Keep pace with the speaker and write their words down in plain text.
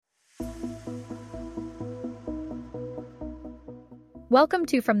Welcome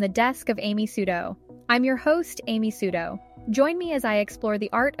to From the Desk of Amy Sudo. I'm your host, Amy Sudo. Join me as I explore the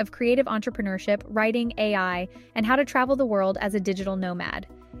art of creative entrepreneurship, writing, AI, and how to travel the world as a digital nomad.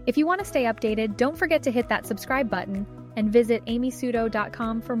 If you want to stay updated, don't forget to hit that subscribe button and visit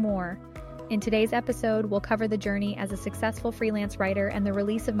amysudo.com for more. In today's episode, we'll cover the journey as a successful freelance writer and the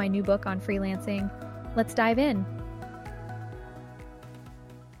release of my new book on freelancing. Let's dive in.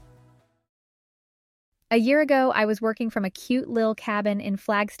 A year ago, I was working from a cute little cabin in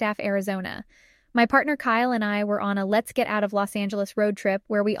Flagstaff, Arizona. My partner Kyle and I were on a let's get out of Los Angeles road trip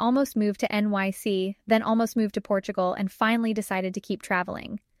where we almost moved to NYC, then almost moved to Portugal, and finally decided to keep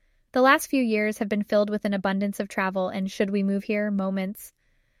traveling. The last few years have been filled with an abundance of travel and should we move here moments.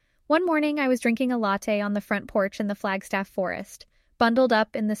 One morning, I was drinking a latte on the front porch in the Flagstaff forest, bundled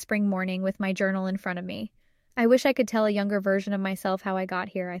up in the spring morning with my journal in front of me. I wish I could tell a younger version of myself how I got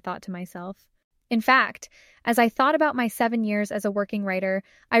here, I thought to myself. In fact, as I thought about my 7 years as a working writer,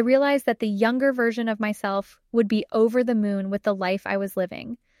 I realized that the younger version of myself would be over the moon with the life I was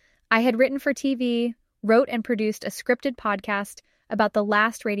living. I had written for TV, wrote and produced a scripted podcast about the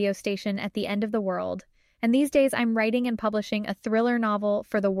last radio station at the end of the world, and these days I'm writing and publishing a thriller novel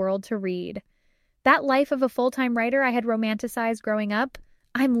for the world to read. That life of a full-time writer I had romanticized growing up,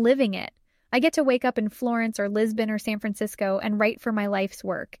 I'm living it. I get to wake up in Florence or Lisbon or San Francisco and write for my life's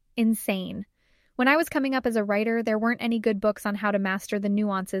work. Insane. When I was coming up as a writer, there weren't any good books on how to master the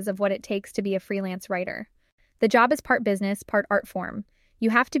nuances of what it takes to be a freelance writer. The job is part business, part art form.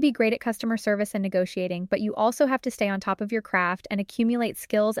 You have to be great at customer service and negotiating, but you also have to stay on top of your craft and accumulate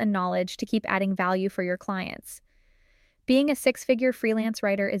skills and knowledge to keep adding value for your clients. Being a six-figure freelance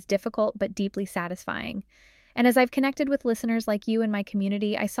writer is difficult but deeply satisfying. And as I've connected with listeners like you in my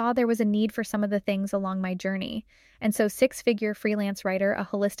community, I saw there was a need for some of the things along my journey. And so Six-Figure Freelance Writer, a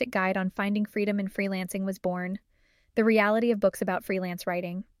holistic guide on finding freedom in freelancing was born. The reality of books about freelance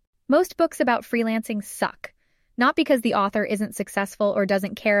writing. Most books about freelancing suck. Not because the author isn't successful or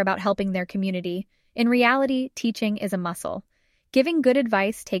doesn't care about helping their community. In reality, teaching is a muscle. Giving good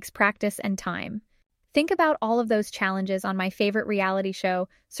advice takes practice and time. Think about all of those challenges on my favorite reality show,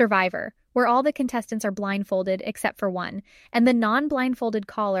 Survivor, where all the contestants are blindfolded except for one, and the non-blindfolded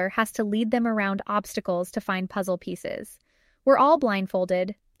caller has to lead them around obstacles to find puzzle pieces. We're all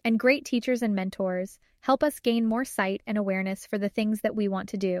blindfolded, and great teachers and mentors help us gain more sight and awareness for the things that we want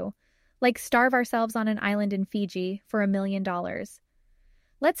to do, like starve ourselves on an island in Fiji for $1 million.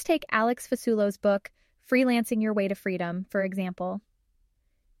 Let's take Alex Fasulo's book, Freelancing Your Way to Freedom, for example.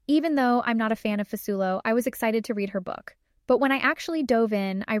 Even though I'm not a fan of Fasulo, I was excited to read her book. But when I actually dove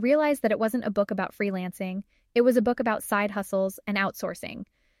in, I realized that it wasn't a book about freelancing. It was a book about side hustles and outsourcing.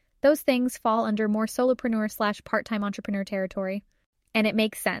 Those things fall under more solopreneur/part-time entrepreneur territory. And it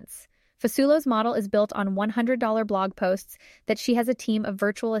makes sense. Fasulo's model is built on $100 blog posts that she has a team of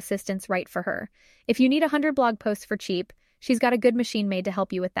virtual assistants write for her. If you need 100 blog posts for cheap, she's got a good machine made to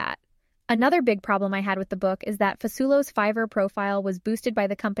help you with that. Another big problem I had with the book is that Fasulo's Fiverr profile was boosted by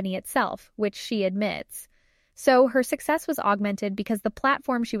the company itself, which she admits. So her success was augmented because the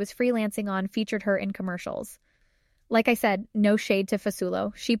platform she was freelancing on featured her in commercials. Like I said, no shade to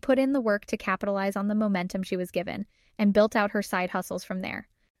Fasulo. She put in the work to capitalize on the momentum she was given and built out her side hustles from there.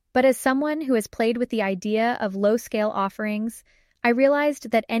 But as someone who has played with the idea of low-scale offerings, I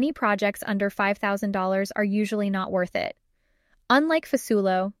realized that any projects under $5,000 are usually not worth it. Unlike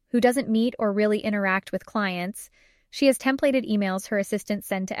Fasulo, who doesn't meet or really interact with clients, she has templated emails her assistants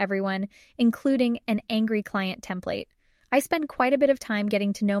send to everyone, including an angry client template. I spend quite a bit of time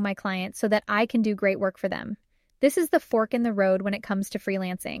getting to know my clients so that I can do great work for them. This is the fork in the road when it comes to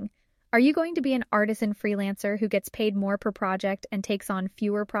freelancing. Are you going to be an artisan freelancer who gets paid more per project and takes on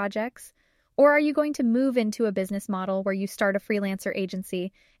fewer projects? Or are you going to move into a business model where you start a freelancer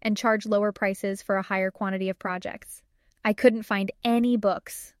agency and charge lower prices for a higher quantity of projects? I couldn't find any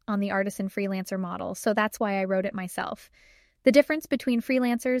books on the artisan freelancer model, so that's why I wrote it myself. The difference between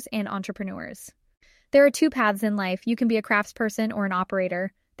freelancers and entrepreneurs. There are two paths in life. You can be a craftsperson or an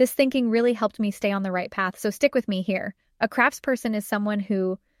operator. This thinking really helped me stay on the right path, so stick with me here. A craftsperson is someone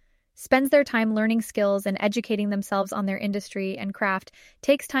who spends their time learning skills and educating themselves on their industry and craft,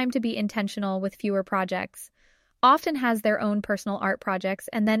 takes time to be intentional with fewer projects, often has their own personal art projects,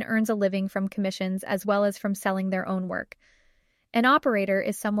 and then earns a living from commissions as well as from selling their own work. An operator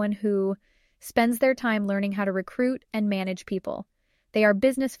is someone who spends their time learning how to recruit and manage people. They are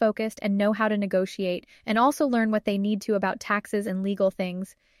business-focused and know how to negotiate, and also learn what they need to about taxes and legal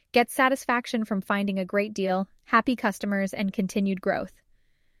things, get satisfaction from finding a great deal, happy customers, and continued growth.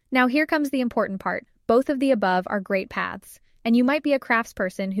 Now here comes the important part. Both of the above are great paths. And you might be a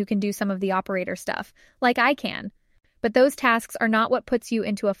craftsperson who can do some of the operator stuff, like I can. but those tasks are not what puts you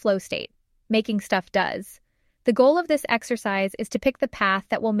into a flow state. Making stuff does. The goal of this exercise is to pick the path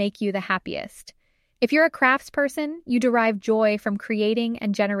that will make you the happiest. If you're a craftsperson, you derive joy from creating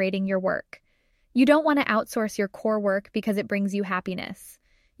and generating your work. You don't want to outsource your core work because it brings you happiness.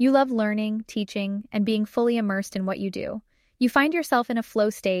 You love learning, teaching, and being fully immersed in what you do. You find yourself in a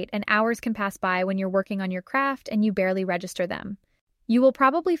flow state, and hours can pass by when you're working on your craft and you barely register them. You will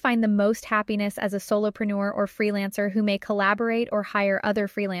probably find the most happiness as a solopreneur or freelancer who may collaborate or hire other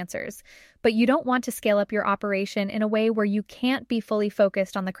freelancers, but you don't want to scale up your operation in a way where you can't be fully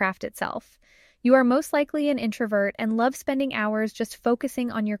focused on the craft itself. You are most likely an introvert and love spending hours just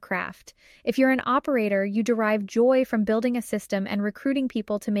focusing on your craft. If you're an operator, you derive joy from building a system and recruiting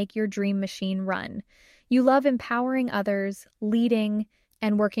people to make your dream machine run. You love empowering others, leading,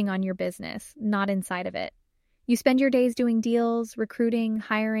 and working on your business, not inside of it. You spend your days doing deals, recruiting,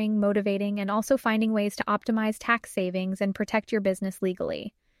 hiring, motivating, and also finding ways to optimize tax savings and protect your business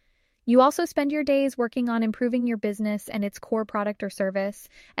legally. You also spend your days working on improving your business and its core product or service,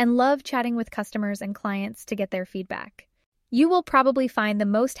 and love chatting with customers and clients to get their feedback. You will probably find the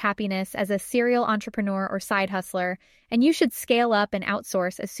most happiness as a serial entrepreneur or side hustler, and you should scale up and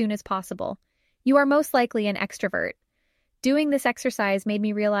outsource as soon as possible. You are most likely an extrovert. Doing this exercise made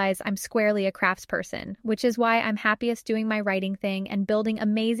me realize I'm squarely a craftsperson, which is why I'm happiest doing my writing thing and building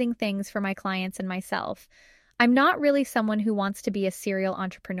amazing things for my clients and myself. I'm not really someone who wants to be a serial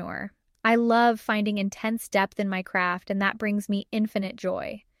entrepreneur. I love finding intense depth in my craft, and that brings me infinite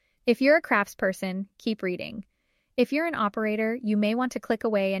joy. If you're a craftsperson, keep reading. If you're an operator, you may want to click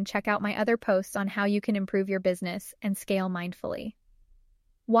away and check out my other posts on how you can improve your business and scale mindfully.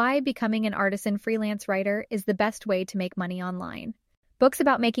 Why becoming an artisan freelance writer is the best way to make money online. Books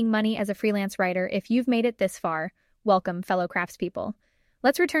about making money as a freelance writer. If you've made it this far, welcome, fellow craftspeople.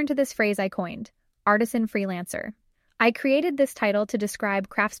 Let's return to this phrase I coined, artisan freelancer. I created this title to describe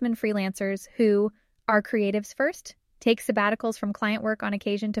craftsman freelancers who are creatives first, take sabbaticals from client work on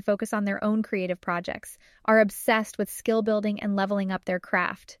occasion to focus on their own creative projects, are obsessed with skill building and leveling up their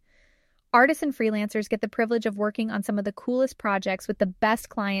craft. Artisan freelancers get the privilege of working on some of the coolest projects with the best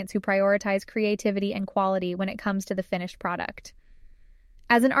clients who prioritize creativity and quality when it comes to the finished product.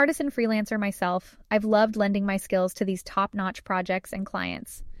 As an artisan freelancer myself, I've loved lending my skills to these top-notch projects and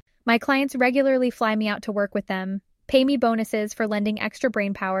clients. My clients regularly fly me out to work with them, pay me bonuses for lending extra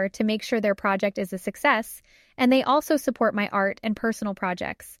brainpower to make sure their project is a success, and they also support my art and personal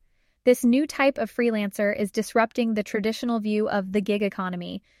projects. This new type of freelancer is disrupting the traditional view of the gig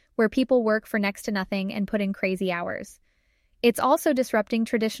economy, where people work for next to nothing and put in crazy hours. It's also disrupting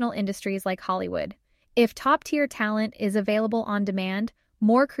traditional industries like Hollywood. If top-tier talent is available on demand,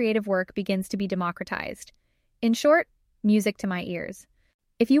 more creative work begins to be democratized. In short, music to my ears.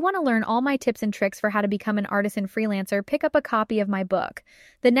 If you want to learn all my tips and tricks for how to become an artisan freelancer, pick up a copy of my book,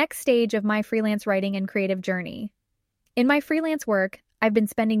 The Next Stage of My Freelance Writing and Creative Journey. In my freelance work, I've been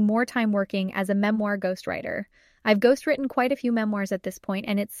spending more time working as a memoir ghostwriter. I've ghostwritten quite a few memoirs at this point,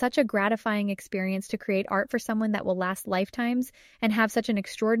 and it's such a gratifying experience to create art for someone that will last lifetimes and have such an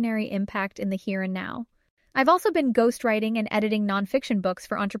extraordinary impact in the here and now. I've also been ghostwriting and editing nonfiction books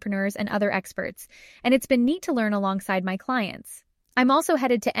for entrepreneurs and other experts, and it's been neat to learn alongside my clients. I'm also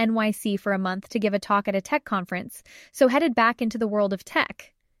headed to NYC for a month to give a talk at a tech conference, so headed back into the world of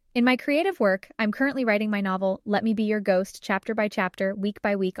tech. In my creative work, I'm currently writing my novel, Let Me Be Your Ghost, chapter by chapter, week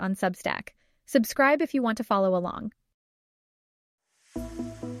by week on Substack. Subscribe if you want to follow along.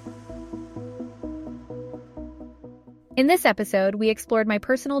 In this episode, we explored my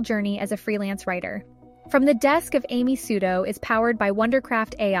personal journey as a freelance writer. From the Desk of Amy Sudo is powered by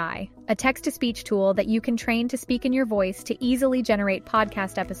Wondercraft AI, a text-to-speech tool that you can train to speak in your voice to easily generate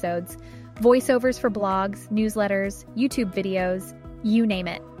podcast episodes, voiceovers for blogs, newsletters, YouTube videos, you name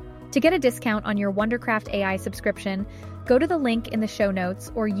it. To get a discount on your Wondercraft AI subscription, go to the link in the show notes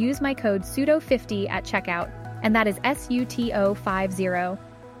or use my code SUTO50 at checkout, and that is SUTO50.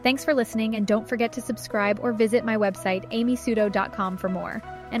 Thanks for listening, and don't forget to subscribe or visit my website, amysudo.com, for more.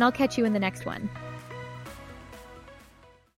 And I'll catch you in the next one.